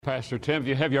Pastor Tim, if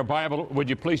you have your Bible, would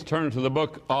you please turn to the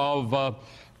book of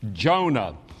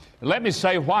Jonah? Let me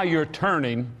say while you're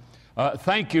turning,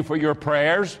 thank you for your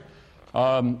prayers.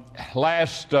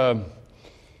 Last couple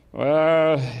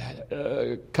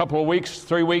of weeks,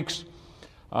 3 weeks,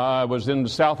 I was in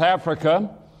South Africa,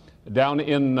 down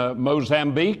in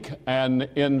Mozambique and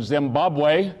in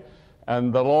Zimbabwe,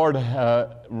 and the Lord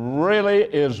really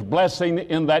is blessing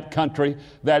in that country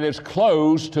that is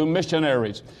closed to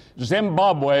missionaries.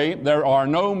 Zimbabwe, there are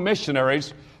no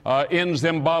missionaries in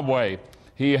Zimbabwe.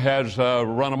 He has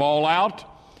run them all out.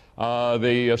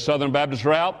 The Southern Baptists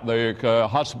are out. The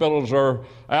hospitals are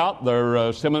out.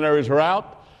 Their seminaries are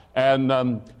out.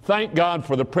 And thank God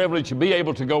for the privilege to be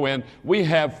able to go in. We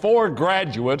have 4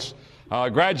 graduates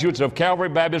of Calvary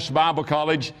Baptist Bible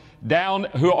College down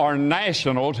who are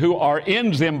nationals, who are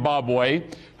in Zimbabwe,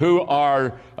 who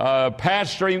are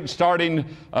pastoring, starting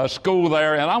school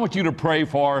there. And I want you to pray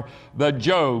for the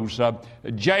Joves,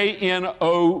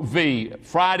 J-N-O-V,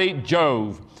 Friday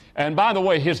Jove. And by the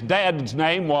way, his dad's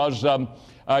name was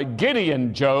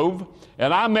Gideon Jove.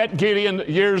 And I met Gideon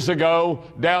years ago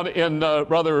down in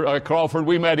Brother Crawford.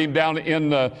 We met him down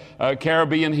in the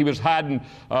Caribbean. He was hiding.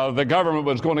 The government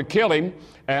was going to kill him.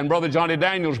 And Brother Johnny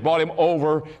Daniels brought him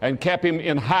over and kept him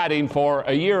in hiding for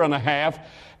a year and a half.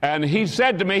 And he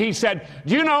said to me, he said,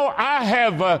 "You know, I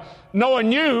have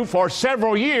known you for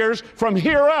several years from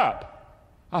here up."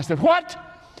 I said, "What?"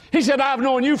 He said, "I've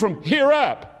known you from here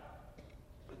up."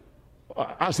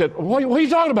 I said, what are you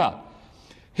talking about?"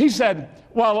 He said,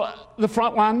 "Well, the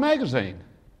Frontline magazine."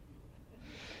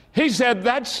 He said,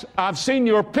 "I've seen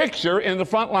your picture in the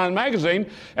Frontline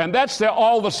magazine, and that's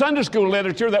all the Sunday school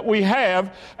literature that we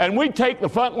have, and we take the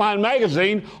Frontline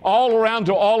magazine all around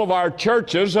to all of our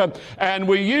churches, and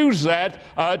we use that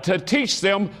to teach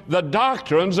them the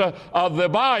doctrines of the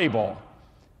Bible."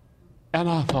 And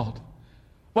I thought,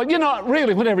 well, you know,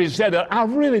 really, whenever he said that, I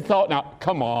really thought, now,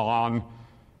 come on.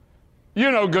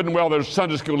 You know good and well there's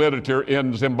Sunday school literature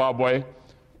in Zimbabwe.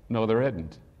 No, there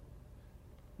isn't.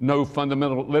 No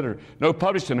fundamental literature, no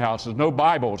publishing houses, no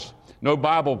Bibles, no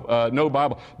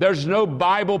Bible. There's no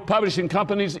Bible publishing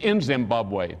companies in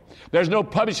Zimbabwe. There's no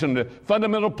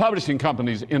fundamental publishing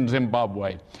companies in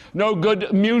Zimbabwe. No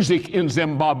good music in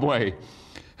Zimbabwe.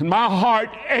 And my heart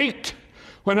ached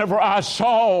whenever I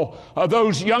saw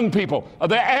those young people.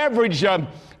 The average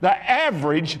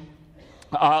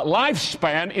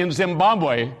lifespan in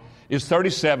Zimbabwe is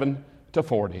 37 to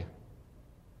 40.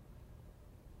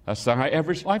 That's the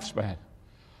average lifespan.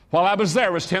 While I was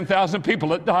there was 10,000 people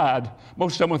that died,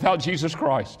 most of them without Jesus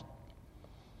Christ.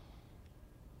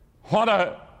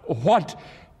 The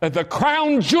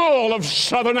crown jewel of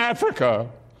Southern Africa,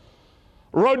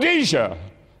 Rhodesia,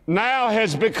 now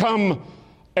has become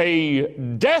a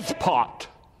death pot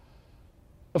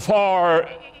for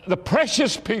the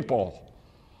precious people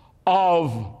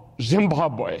of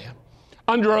Zimbabwe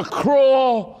under a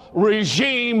cruel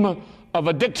regime of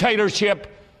a dictatorship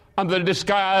under the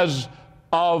disguise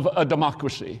of a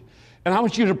democracy. And I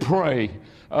want you to pray.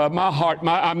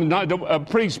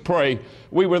 Please pray.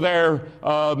 We were there,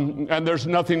 and there's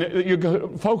nothing.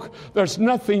 There's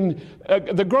nothing.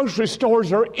 The grocery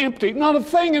stores are empty. Not a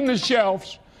thing in the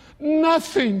shelves.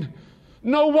 Nothing.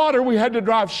 No water. We had to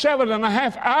drive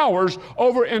 7.5 hours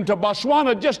over into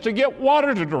Botswana just to get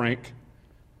water to drink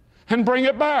and bring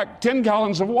it back. 10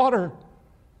 gallons of water.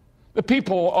 The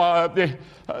people,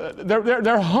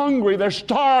 they're hungry, they're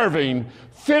starving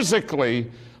physically.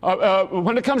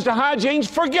 When it comes to hygiene,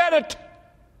 forget it.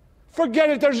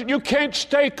 Forget it. You can't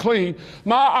stay clean.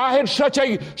 I had such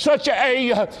a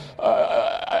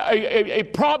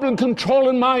problem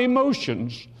controlling my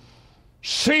emotions,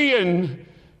 seeing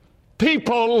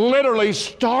people literally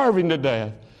starving to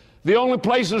death. The only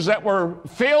places that were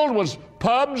filled was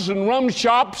pubs and rum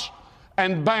shops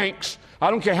and banks. I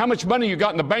don't care how much money you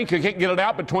got in the bank, you can't get it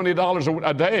out but $20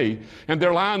 a day. And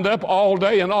they're lined up all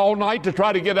day and all night to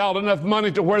try to get out enough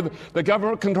money to where the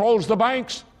government controls the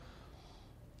banks.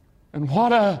 And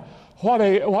what a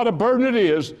burden it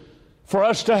is for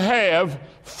us to have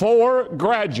 4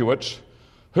 graduates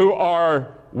who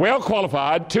are well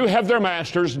qualified, 2 have their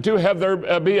masters, 2 have their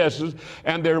BSs,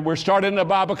 and we're starting a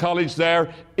Bible college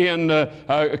there in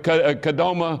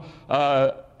Kadoma,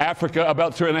 Africa,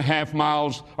 about 3.5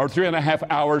 miles or 3.5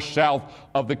 hours south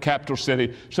of the capital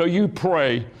city. So you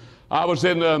pray. I was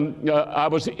in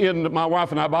my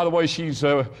wife and I, by the way, she's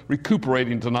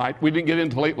recuperating tonight. We didn't get in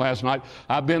till late last night.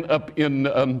 I've been up in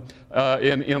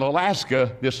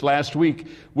Alaska this last week.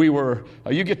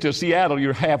 You get to Seattle,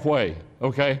 you're halfway,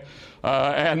 okay?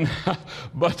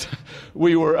 But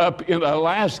we were up in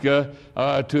Alaska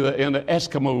in the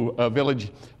Eskimo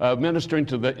village ministering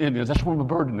to the Indians. That's where my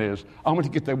burden is. I want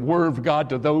to get the Word of God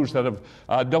to those that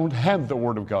don't have the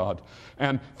Word of God.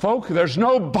 And folk, there's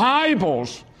no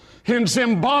Bibles in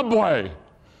Zimbabwe.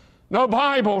 No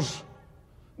Bibles.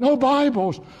 No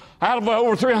Bibles. Out of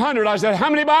over 300, I said,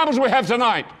 how many Bibles do we have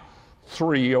tonight?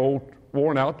 3 old,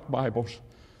 worn-out Bibles.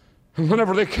 And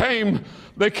whenever they came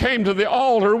to the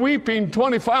altar weeping,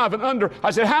 25 and under.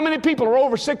 I said, how many people are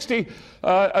over 60?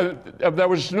 There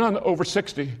was none over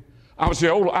 60. I was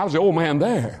the old man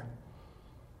there.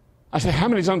 I said, how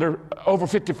many's over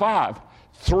 55?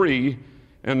 3,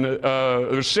 and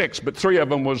there's 6, but 3 of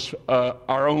them was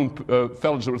our own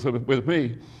fellows with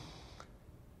me.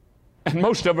 And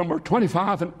most of them were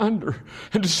 25 and under.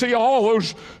 And to see all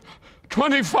those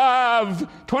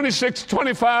 25, 26,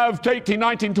 25 to 18,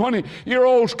 19,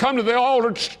 20-year-olds come to the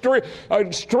altar,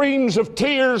 streams of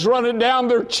tears running down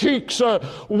their cheeks,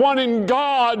 wanting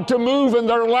God to move in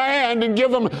their land and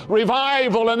give them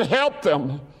revival and help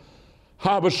them.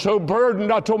 I was so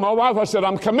burdened. I told my wife, I said,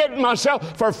 I'm committing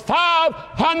myself for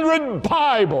 500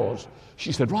 Bibles.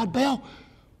 She said, Rod Bell,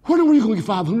 where are you going to get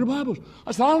 500 Bibles?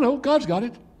 I said, I don't know. God's got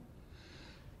it.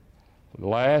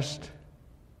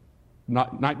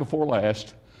 Night before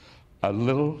last, a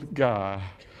little guy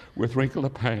with wrinkled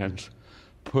up hands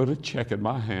put a check in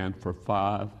my hand for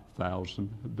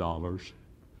 $5,000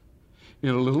 in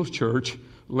a little church,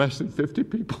 less than 50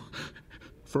 people,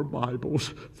 for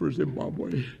Bibles for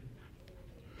Zimbabwe.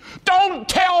 Don't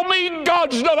tell me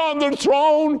God's not on the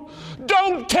throne.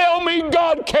 Don't tell me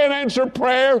God can't answer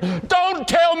prayer. Don't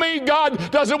tell me God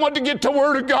doesn't want to get the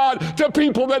Word of God to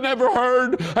people that never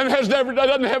heard and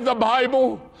doesn't have the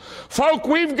Bible. Folk,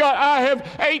 I have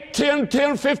 8,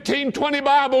 10, 15, 20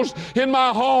 Bibles in my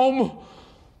home.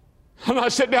 And I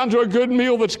sit down to a good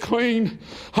meal that's clean.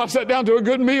 I sit down to a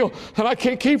good meal and I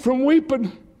can't keep from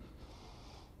weeping.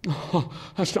 Oh,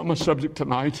 that's not my subject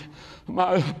tonight.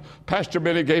 Pastor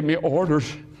Benny gave me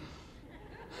orders.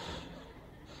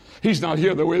 He's not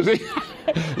here though, is he?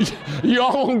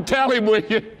 Y'all won't tell him, will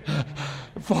you?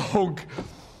 Folk,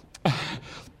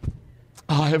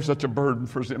 I have such a burden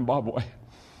for Zimbabwe.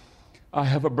 I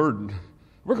have a burden.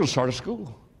 We're going to start a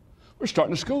school. We're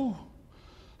starting a school.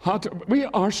 We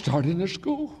are starting a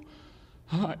school.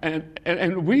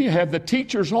 And we have the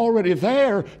teachers already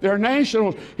there. They're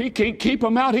nationals. He can't keep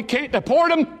them out. He can't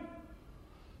deport them.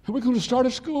 And we're going to start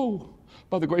a school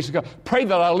by the grace of God. Pray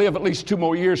that I live at least 2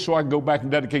 more years so I can go back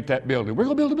and dedicate that building. We're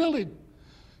going to build a building.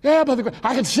 Yeah, by the grace.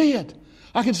 I can see it.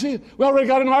 I can see it. We already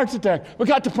got an architect. We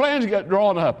got the plans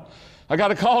drawn up. I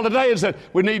got a call today and said,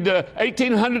 we need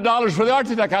 $1,800 for the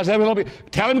architect. I said,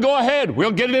 tell him go ahead.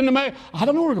 We'll get it in the mail. I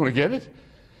don't know where we're going to get it.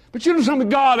 But you know something?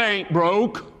 God ain't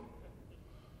broke.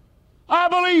 I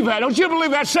believe that. Don't you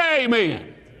believe that? Say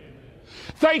amen.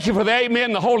 Thank you for the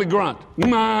amen, the holy grunt.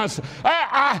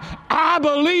 I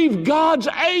believe God's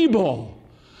able.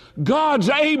 God's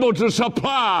able to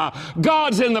supply.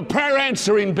 God's in the prayer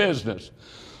answering business.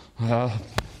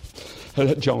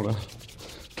 Jonah.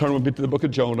 Turn with me to the book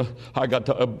of Jonah. I got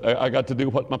to do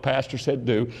what my pastor said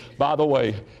do. By the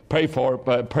way, pray for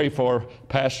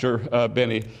Pastor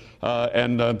Benny.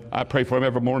 And I pray for him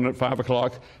every morning at 5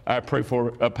 o'clock. I pray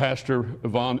for Pastor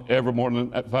Vaughn every morning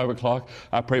at 5 o'clock.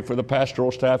 I pray for the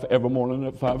pastoral staff every morning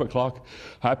at 5 o'clock.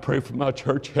 I pray for my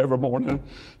church every morning.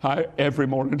 Every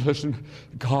morning, listen,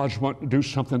 God's wanting to do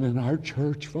something in our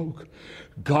church, folk.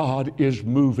 God is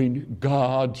moving.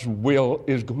 God's will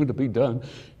is going to be done.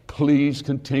 Please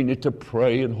continue to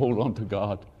pray and hold on to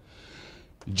God.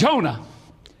 Jonah,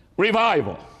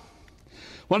 revival.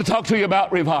 I want to talk to you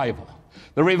about revival.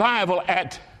 The revival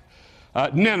at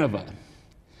Nineveh.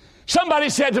 Somebody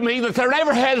said to me that there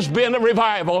never has been a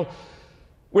revival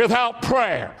without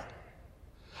prayer.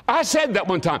 I said that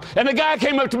one time. And the guy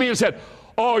came up to me and said,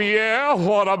 oh yeah,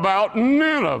 what about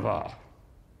Nineveh?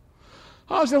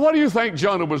 I said, what do you think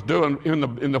Jonah was doing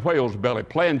in the whale's belly?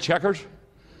 Playing checkers?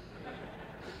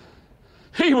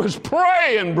 He was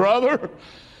praying, brother.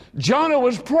 Jonah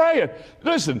was praying.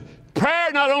 Listen, prayer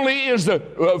not only is the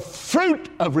fruit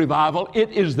of revival,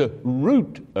 it is the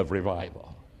root of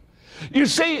revival. You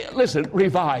see, listen,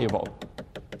 revival.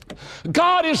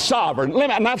 God is sovereign.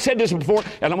 I've said this before,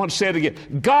 and I want to say it again.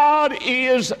 God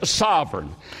is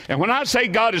sovereign. And when I say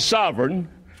God is sovereign,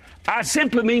 I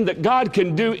simply mean that God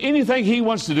can do anything He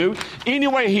wants to do, any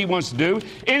way He wants to do,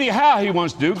 anyhow He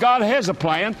wants to do. God has a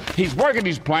plan. He's working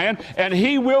His plan, and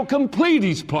He will complete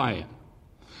His plan.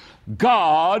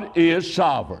 God is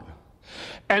sovereign.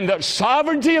 And the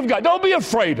sovereignty of God, don't be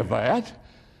afraid of that.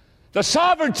 The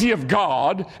sovereignty of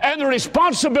God and the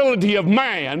responsibility of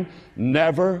man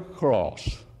never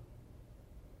cross,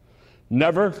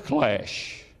 never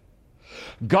clash.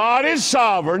 God is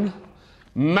sovereign,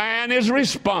 man is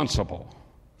responsible.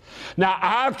 Now,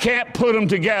 I can't put them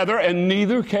together, and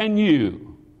neither can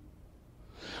you.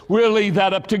 We'll leave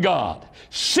that up to God.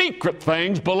 Secret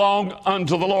things belong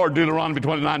unto the Lord, Deuteronomy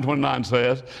 29:29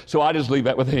 says, so I just leave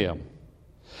that with Him.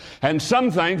 And some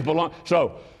things belong,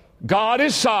 so God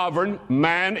is sovereign,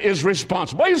 man is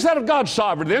responsible. Well, instead of God's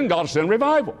sovereign, then God send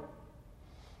revival.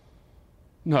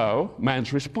 No,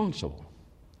 man's responsible.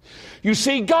 You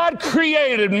see, God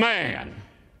created man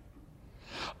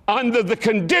under the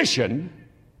condition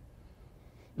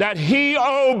that he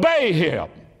obey him.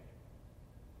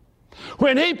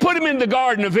 When he put him in the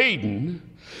Garden of Eden,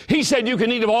 he said, you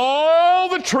can eat of all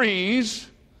the trees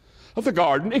of the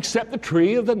garden except the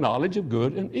tree of the knowledge of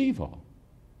good and evil.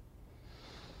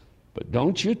 But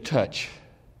don't you touch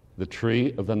the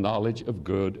tree of the knowledge of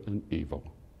good and evil.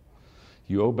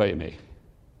 You obey me.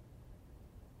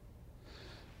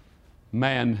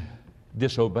 Man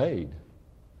disobeyed.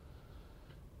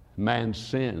 Man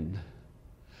sinned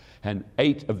and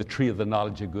ate of the tree of the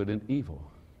knowledge of good and evil.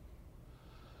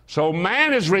 So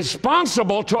man is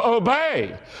responsible to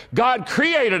obey. God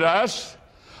created us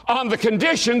on the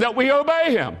condition that we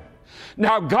obey Him.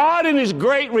 Now, God, in His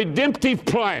great redemptive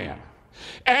plan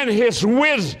and His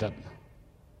wisdom,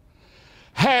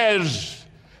 has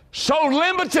so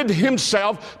limited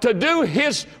Himself to do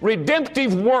His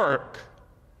redemptive work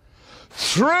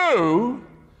through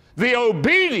the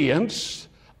obedience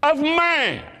of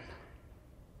man.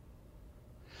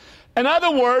 In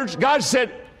other words, God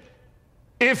said,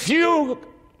 if you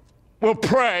will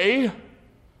pray,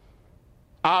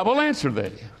 I will answer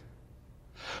thee.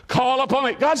 Call upon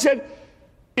me. God said,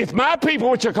 if my people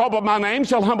which are called by my name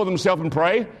shall humble themselves and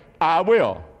pray, I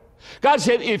will. God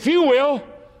said, if you will,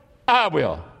 I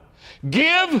will.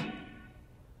 Give,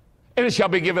 and it shall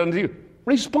be given unto you.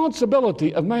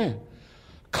 Responsibility of man.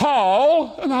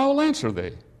 Call, and I will answer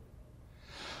thee.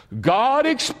 God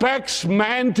expects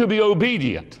man to be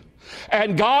obedient.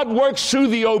 And God works through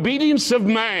the obedience of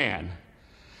man.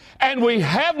 And we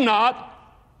have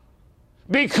not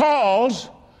because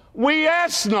we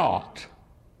ask not.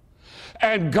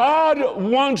 And God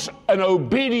wants an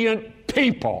obedient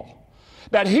people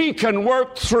that He can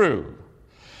work through.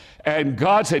 And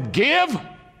God said, give,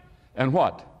 and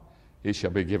what? It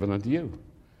shall be given unto you.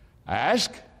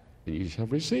 Ask, and you shall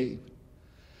receive.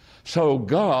 So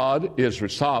God is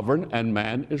sovereign and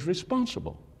man is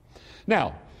responsible.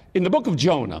 Now, in the book of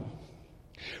Jonah,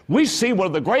 we see one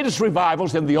of the greatest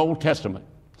revivals in the Old Testament.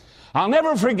 I'll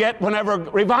never forget whenever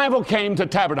revival came to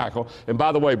Tabernacle. And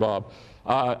by the way, Bob,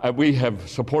 we have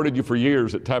supported you for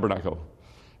years at Tabernacle,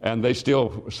 and they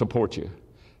still support you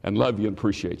and love you and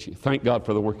appreciate you. Thank God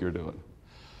for the work you're doing.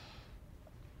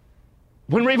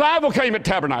 When revival came at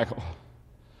Tabernacle,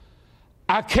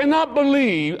 I cannot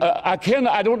believe, I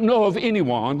don't know of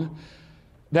anyone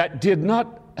that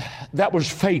was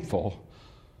faithful,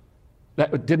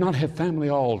 that did not have family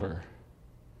altar,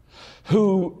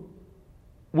 who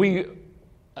we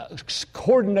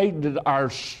coordinated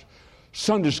our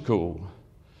Sunday school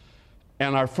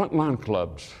and our frontline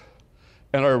clubs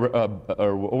and our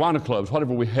Awana clubs,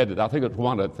 whatever we had it. I think it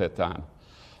was Awana at that time,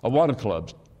 Awana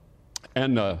clubs.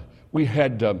 And we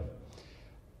had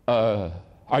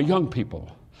our young people.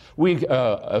 We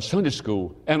Sunday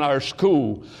school and our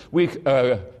school,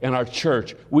 and our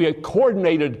church. We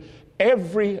coordinated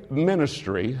every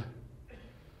ministry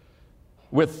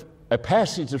with a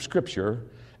passage of Scripture,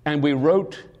 and we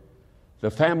wrote the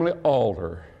family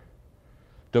altar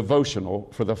devotional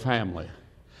for the family.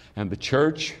 And the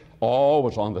church all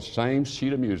was on the same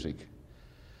sheet of music.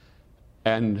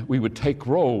 And we would take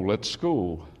roll at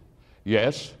school.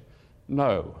 Yes,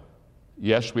 no.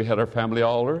 Yes, we had our family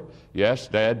altar. Yes,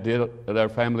 Dad did at our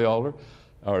family altar.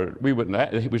 Or we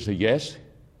wouldn't. He would say yes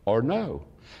or no.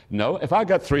 No. If I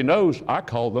got 3 no's, I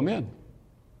called them in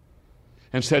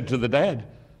and said to the dad,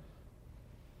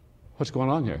 "What's going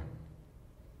on here?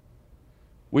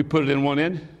 We put it in one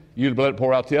end. You'd let it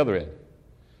pour out the other end.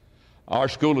 Our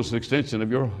school is an extension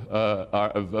of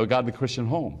of Godly Christian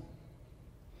Home."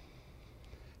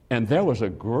 And there was a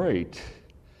great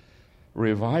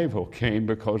revival came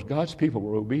because God's people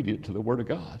were obedient to the Word of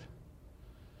God.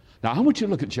 Now, I want you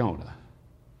to look at Jonah.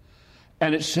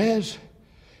 And it says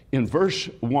in verse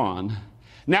 1,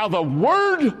 now the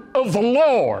Word of the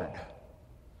Lord.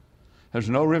 There's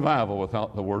no revival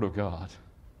without the Word of God.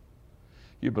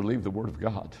 You believe the Word of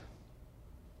God.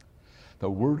 The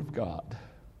Word of God.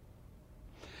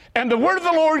 And the word of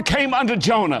the Lord came unto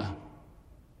Jonah.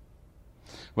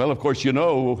 Well, of course, you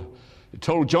know, it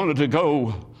told Jonah to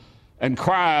go and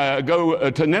go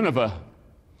to Nineveh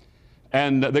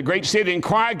and the great city and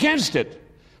cry against it,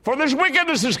 for this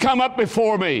wickedness has come up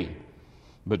before me.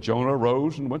 But Jonah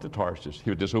arose and went to Tarshish.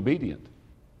 He was disobedient.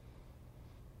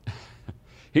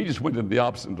 He just went in the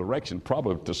opposite direction,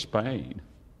 probably to Spain.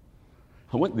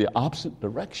 He went in the opposite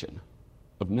direction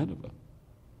of Nineveh.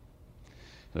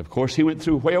 And of course, he went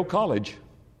through Whale College.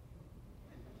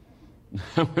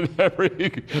 whenever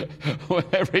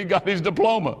he got his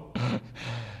diploma.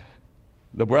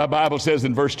 The Bible says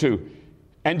in verse 2,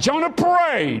 and Jonah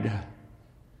prayed.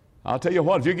 I'll tell you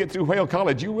what, if you get through Whale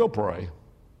College, you will pray.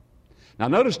 Now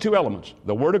notice two elements,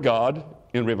 the Word of God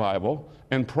in revival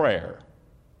and prayer.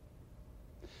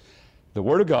 The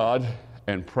Word of God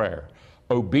and prayer.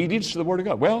 Obedience to the Word of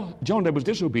God. Well, Jonah was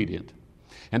disobedient.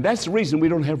 And that's the reason we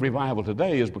don't have revival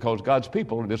today, is because God's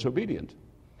people are disobedient.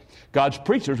 God's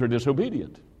preachers are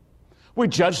disobedient. We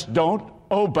just don't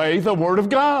obey the Word of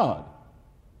God.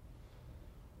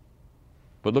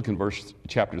 But look in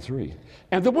chapter 3.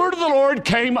 And the word of the Lord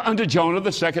came unto Jonah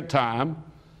the second time,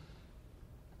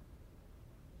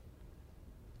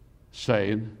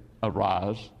 saying,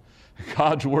 arise.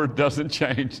 God's word doesn't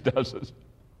change, does it?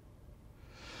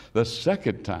 The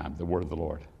second time, the word of the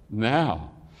Lord. Now,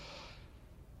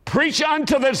 preach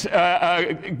unto this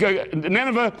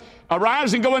Nineveh,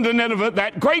 arise and go into Nineveh,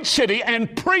 that great city,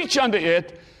 and preach unto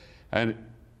it, and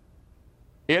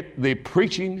it the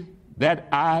preaching that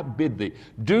I bid thee.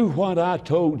 Do what I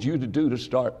told you to do to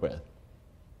start with.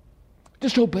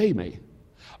 Just obey me.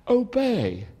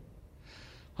 Obey.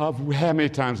 How many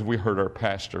times have we heard our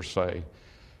pastor say,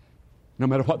 no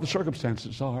matter what the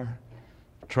circumstances are,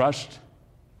 trust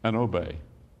and obey.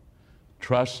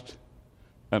 Trust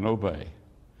and obey.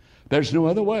 There's no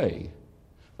other way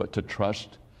but to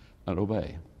trust and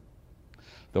obey.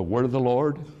 The word of the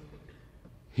Lord,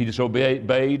 he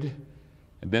disobeyed,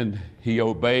 and then he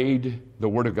obeyed the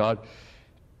word of God.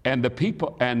 And the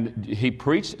people, and he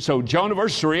preached. So Jonah,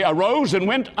 verse 3, arose and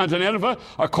went unto Nineveh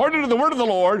according to the word of the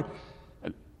Lord.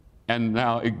 And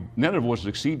now Nineveh was an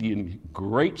exceeding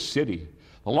great city,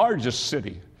 the largest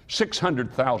city,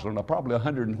 600,000, probably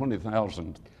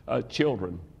 120,000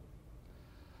 children.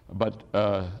 But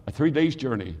a 3 days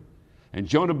journey. And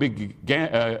Jonah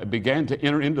began to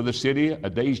enter into the city a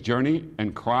day's journey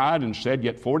and cried and said,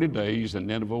 yet 40 days and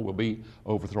Nineveh will be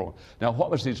overthrown. Now, what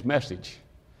was his message?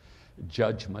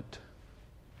 Judgment.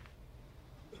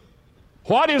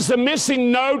 What is the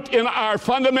missing note in our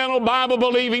fundamental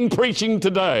Bible-believing preaching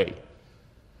today?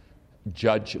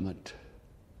 Judgment.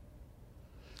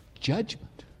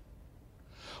 Judgment.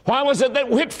 Why was it that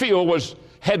Whitfield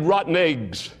had rotten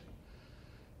eggs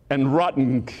and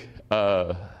rotten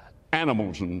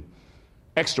animals and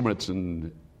excrements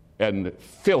and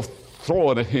filth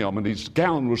thrown at him, and his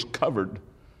gown was covered?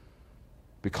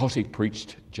 Because he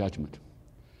preached judgment.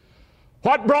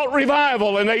 What brought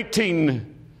revival in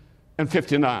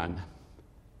 1859?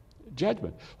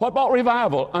 Judgment. What brought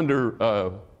revival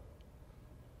under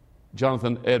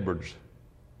Jonathan Edwards?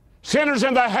 Sinners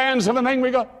in the hands of an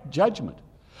angry God. Judgment.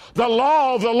 The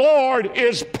law of the Lord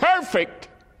is perfect,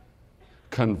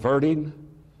 converting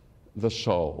the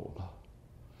soul.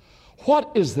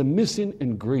 What is the missing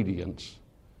ingredients?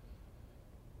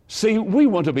 See, we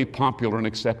want to be popular and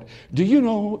accepted. Do you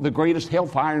know the greatest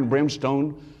hellfire and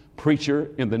brimstone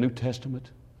preacher in the New Testament?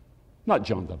 Not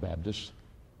John the Baptist,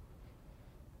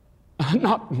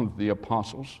 not one of the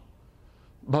apostles,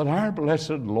 but our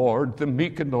blessed Lord, the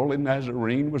meek and lowly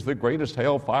Nazarene, was the greatest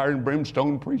hellfire and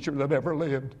brimstone preacher that ever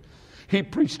lived. He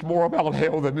preached more about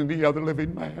hell than any other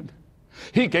living man.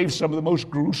 He gave some of the most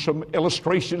gruesome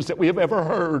illustrations that we have ever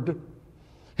heard.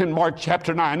 In Mark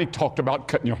chapter 9, he talked about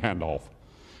cutting your hand off,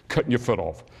 cutting your foot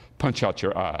off, punch out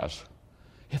your eyes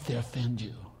if they offend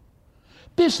you.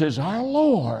 This is our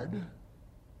Lord.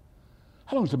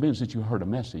 How long has it been since you heard a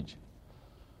message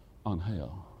on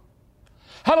hell?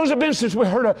 How long has it been since we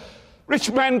heard a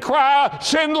rich man cry,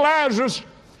 send Lazarus?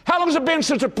 How long has it been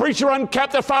since a preacher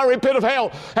uncapped the fiery pit of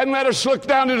hell and let us look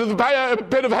down into the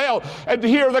pit of hell and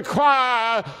hear the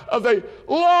cry of the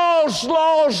lost,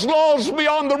 lost, lost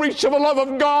beyond the reach of the love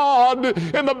of God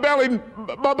in the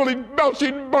bubbling,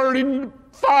 belching, burning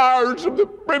fires of the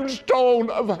brimstone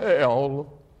of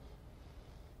hell?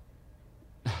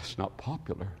 It's not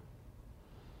popular.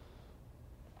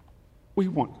 We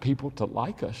want people to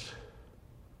like us.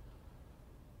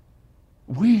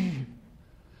 We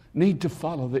need to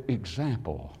follow the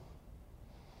example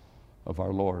of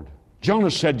our Lord. Jonah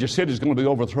said, your city is going to be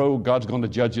overthrown. God's going to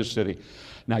judge your city.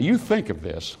 Now you think of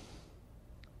this.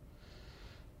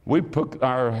 We put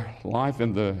our life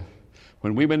when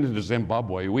we went into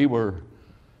Zimbabwe, we were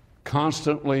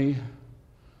constantly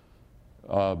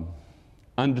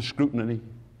under scrutiny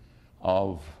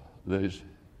of these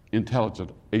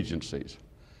intelligence agencies.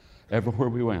 Everywhere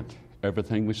we went,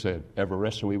 everything we said, every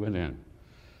restaurant we went in,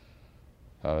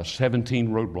 17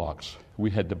 roadblocks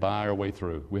we had to buy our way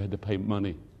through. We had to pay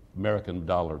money, American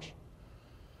dollars.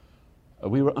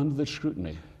 We were under the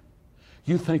scrutiny.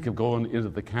 You think of going into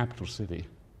the capital city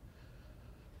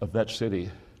of that city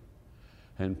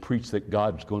and preach that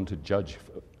God's going to judge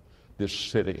this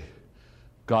city.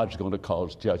 God's going to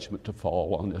cause judgment to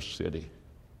fall on this city.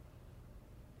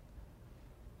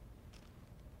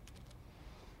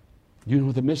 You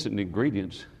know, the missing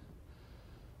ingredients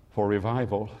for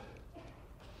revival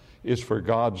is for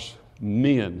God's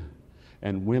men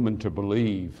and women to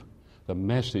believe the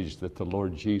message that the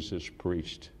Lord Jesus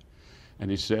preached.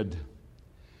 And he said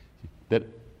that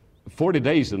 40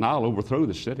 days and I'll overthrow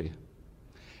the city.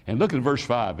 And look at verse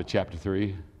 5 of chapter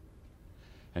 3.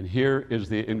 And here is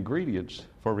the ingredients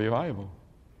for revival.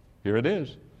 Here it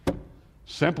is.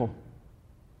 Simple.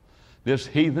 This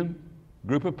heathen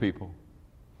group of people.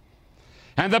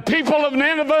 And the people of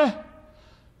Nineveh,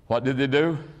 what did they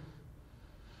do?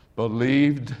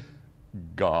 Believed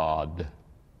God.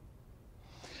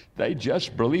 They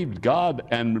just believed God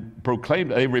and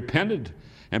proclaimed. They repented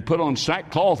and put on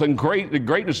sackcloth, and the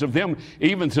greatness of them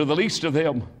even to the least of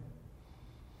them.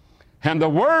 And the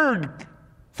word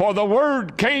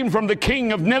came from the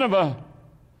king of Nineveh.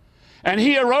 And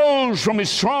he arose from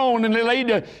his throne, and he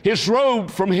laid his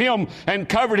robe from him and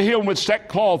covered him with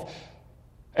sackcloth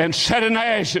and set in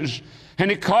ashes. And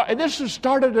this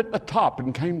started at the top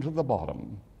and came to the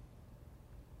bottom.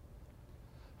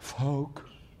 Folk,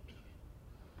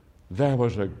 there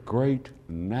was a great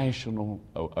national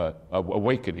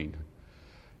awakening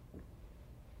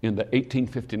in the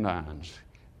 1859s,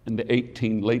 in the late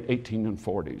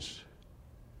 1840s,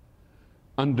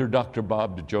 under Dr.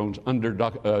 Bob Jones, under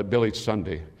Billy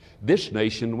Sunday. This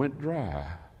nation went dry.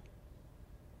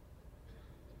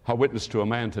 I witnessed to a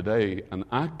man today, and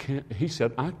he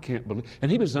said, I can't believe,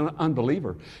 and he was an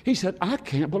unbeliever. He said, I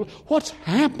can't believe, what's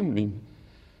happening?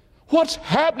 What's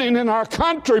happening in our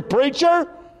country, preacher?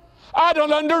 I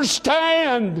don't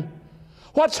understand.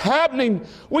 What's happening?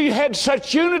 We had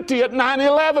such unity at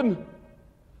 9/11.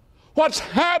 What's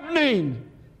happening?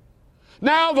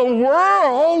 Now the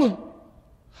world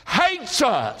hates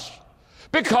us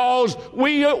because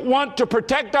we want to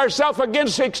protect ourselves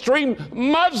against extreme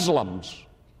Muslims.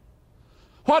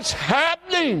 What's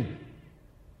happening?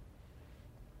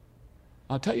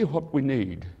 I'll tell you what we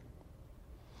need.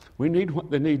 We need what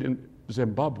they need in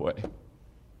Zimbabwe.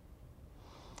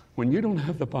 When you don't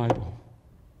have the Bible,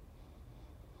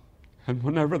 and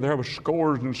whenever there were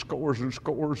scores and scores and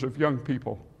scores of young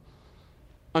people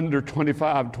under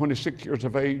 25, 26 years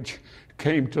of age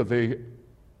came to the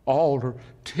altar,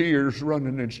 tears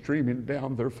running and streaming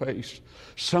down their face.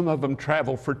 Some of them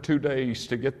traveled for 2 days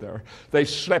to get there.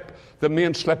 The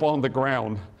men slept on the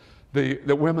ground.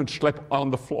 The women slept on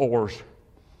the floors.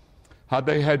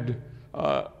 They had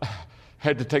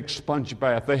to take sponge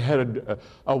bath. They had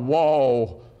a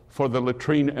wall for the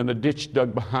latrine and a ditch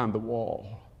dug behind the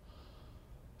wall.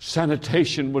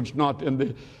 Sanitation was not in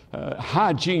the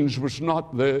hygiene was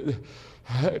not the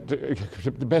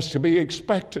best to be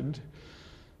expected.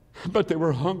 But they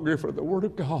were hungry for the Word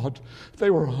of God. They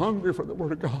were hungry for the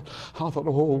Word of God. I thought,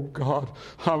 oh God.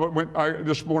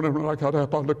 This morning when I got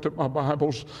up, I looked at my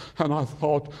Bibles and I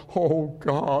thought, oh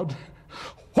God,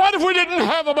 what if we didn't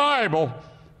have a Bible?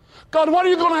 God, what are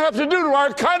you going to have to do to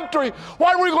our country?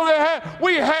 What are we going to have?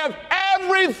 We have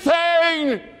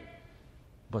everything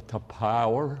but the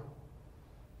power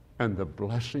and the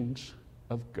blessings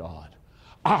of God.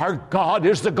 Our God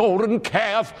is the golden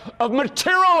calf of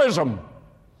materialism.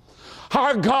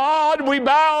 Our God, we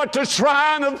bow at the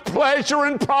shrine of pleasure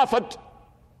and profit.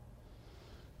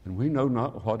 And we know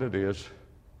not what it is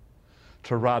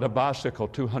to ride a bicycle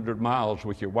 200 miles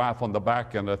with your wife on the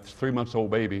back and a 3-month-old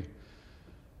baby.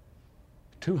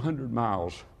 200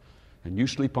 miles, and you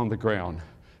sleep on the ground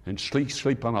and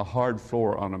sleep on a hard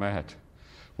floor on a mat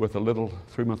with a little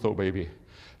 3-month-old baby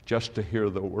just to hear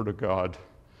the Word of God.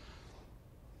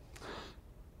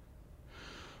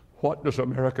 What does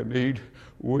America need?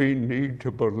 We need to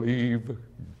believe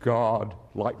God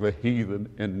like the heathen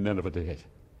in Nineveh did.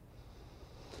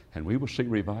 And we will see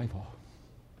revival.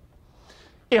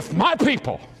 If my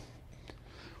people,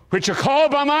 which are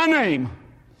called by my name,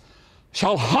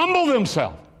 shall humble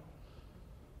themselves.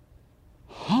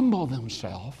 Humble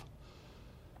themselves.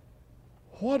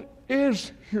 What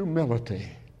is humility?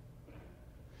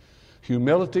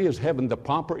 Humility is having the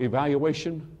proper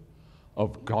evaluation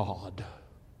of God.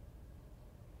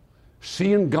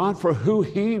 Seeing God for who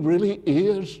He really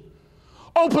is.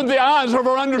 Open the eyes of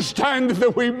our understanding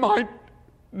that we might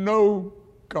know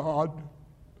God.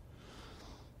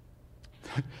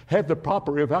 Have the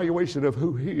proper evaluation of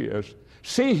who He is.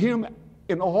 See Him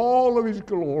in all of His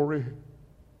glory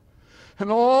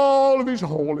and all of His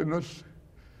holiness.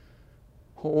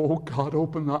 Oh God,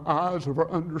 open the eyes of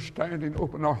our understanding,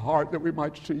 open our heart that we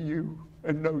might see You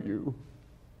and know You.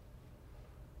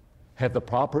 Have the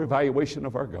proper evaluation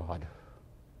of our God.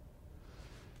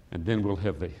 And then we'll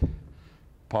have the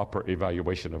proper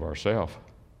evaluation of ourselves.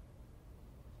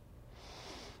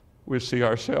 We'll see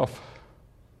ourselves.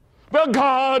 Well,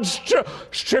 God,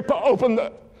 strip open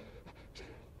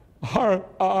our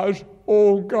eyes.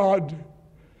 Oh God,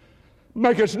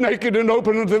 make us naked and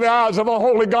open unto the eyes of a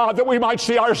holy God, that we might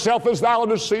see ourselves as Thou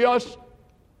dost see us.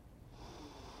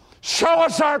 Show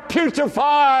us our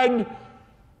putrefying,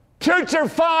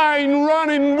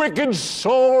 running wicked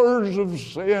sores of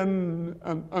sin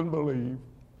and unbelief.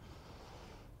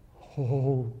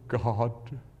 Oh God,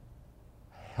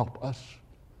 help us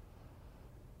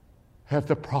have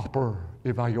the proper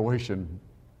evaluation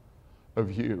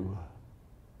of You.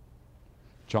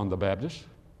 John the Baptist,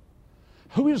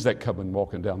 who is that coming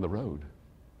walking down the road?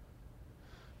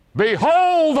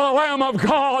 Behold the Lamb of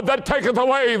God that taketh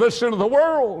away the sin of the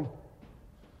world.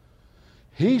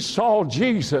 He saw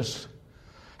Jesus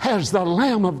as the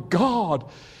Lamb of God.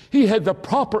 He had the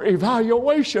proper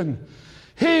evaluation.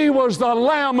 He was the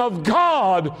Lamb of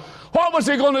God. What was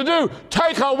He going to do?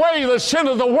 Take away the sin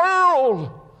of the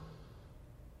world.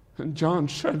 And John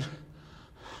said,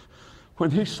 when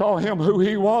he saw Him, who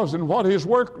He was and what His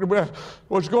work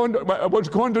was going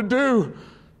to do,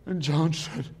 and John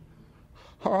said,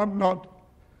 I'm not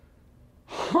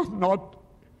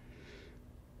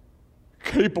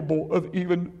capable of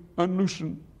even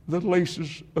unloosing the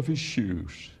laces of His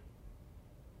shoes.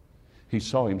 He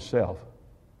saw himself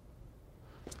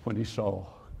when he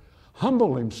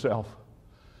humble himself.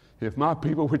 If my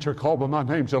people which are called by my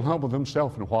name shall humble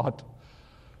themselves and what?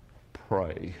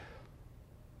 Pray.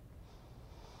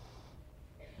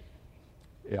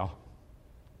 Yeah.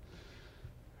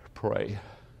 Pray.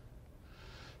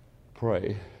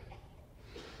 Pray.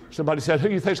 Somebody said, who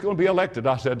do you think is going to be elected?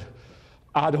 I said,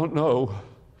 I don't know,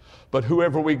 but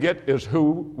whoever we get is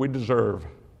who we deserve.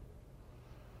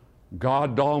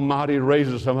 God Almighty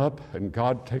raises them up and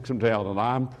God takes them down, and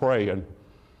I'm praying.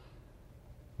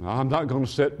 I'm not going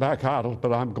to sit back idle,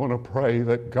 but I'm going to pray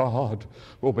that God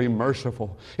will be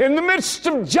merciful. In the midst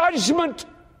of judgment,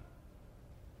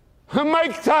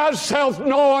 make Thyself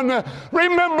known.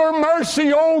 Remember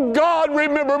mercy, oh God,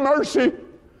 remember mercy.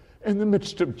 In the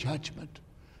midst of judgment,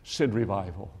 send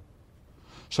revival.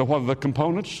 So what are the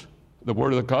components? The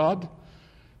Word of God,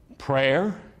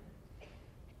 prayer,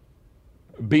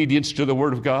 obedience to the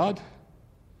Word of God,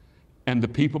 and the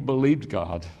people believed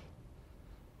God.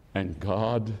 And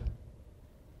God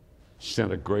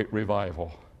sent a great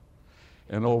revival.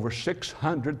 And over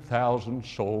 600,000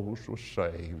 souls were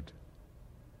saved.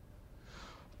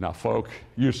 Now, folk,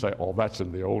 you say, oh, that's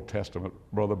in the Old Testament,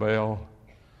 Brother Bell.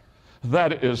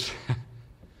 That is,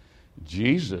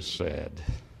 Jesus said,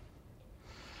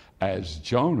 as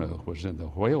Jonah was in the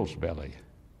whale's belly,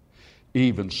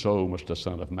 even so must the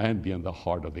Son of Man be in the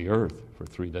heart of the earth for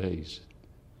 3 days.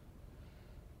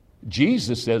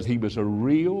 Jesus says He was a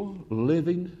real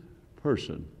living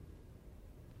person.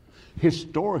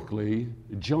 Historically,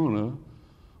 Jonah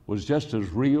was just as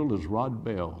real as Rod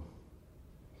Bell,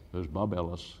 as Bob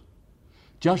Ellis.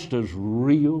 Just as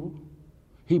real.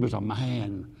 He was a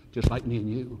man, just like me and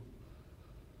you.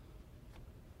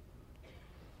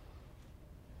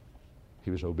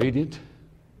 He was obedient.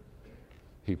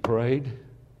 He prayed.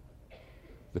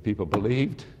 The people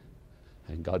believed,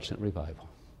 and God sent revival.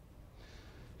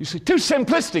 You see, too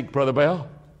simplistic, Brother Bell.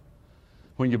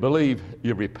 When you believe,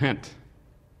 you repent,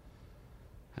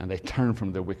 and they turn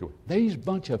from their wicked ways. These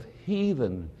bunch of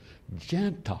heathen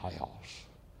Gentiles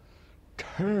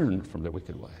turned from their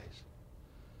wicked ways.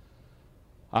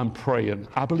 I'm praying.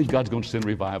 I believe God's going to send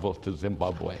revival to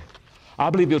Zimbabwe.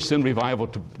 I believe He'll send revival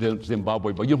to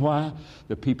Zimbabwe. But you know why?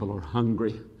 The people are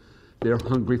hungry. They're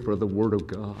hungry for the Word of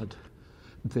God.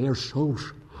 They're so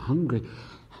hungry.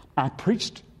 I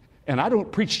preached, and I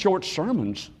don't preach short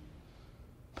sermons,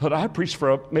 but I preached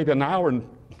for maybe an hour and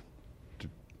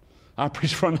I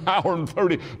preached for an hour and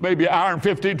 30, maybe an hour and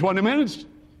 15, 20 minutes.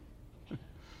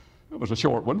 It was a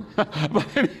short one. But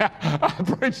anyhow, I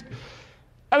preached.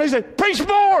 And they said, preach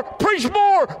more, preach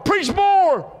more, preach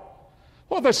more.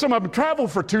 Well, there's some of them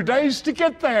traveled for 2 days to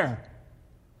get there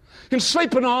and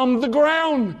sleeping on the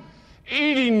ground.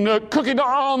 eating, cooking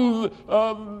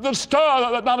on the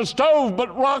stove, not a stove,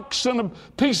 but rocks and a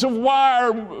piece of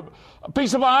wire, a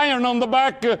piece of iron on the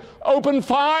back, open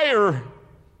fire.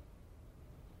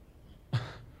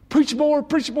 Preach more,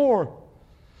 preach more.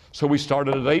 So we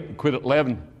started at 8 and quit at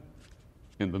 11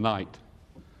 in the night.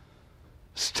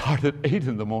 Started at 8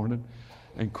 in the morning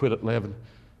and quit at 11.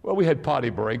 Well, we had potty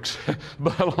breaks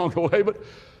along the way, but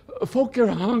folk are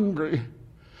hungry.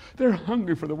 They're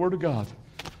hungry for the Word of God.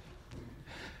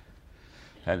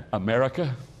 And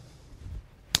America,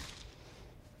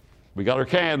 we got her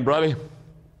canned, buddy.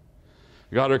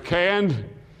 We got her canned,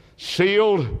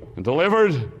 sealed, and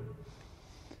delivered.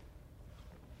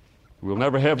 We'll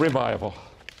never have revival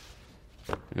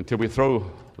until we throw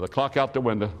the clock out the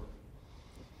window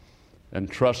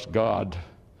and trust God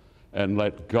and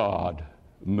let God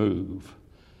move.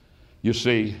 You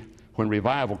see, when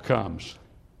revival comes,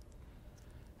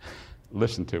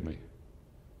 listen to me,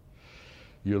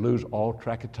 you lose all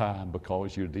track of time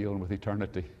because you're dealing with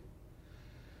eternity.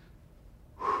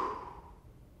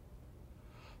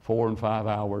 4 and 5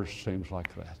 hours seems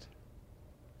like that.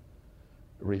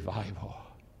 Revival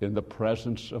in the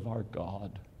presence of our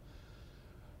God.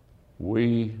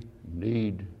 We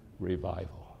need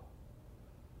revival.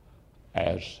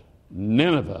 As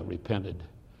Nineveh repented,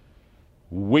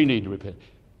 we need to repent.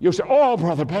 You say, oh,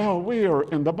 Brother Bell, we are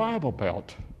in the Bible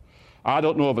Belt. I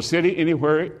don't know of a city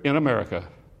anywhere in America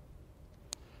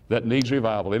that needs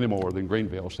revival any more than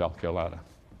Greenville, South Carolina.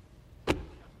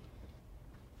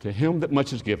 To him that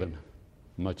much is given,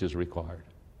 much is required.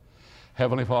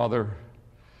 Heavenly Father,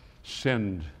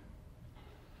 send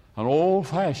an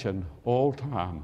old-fashioned, old-time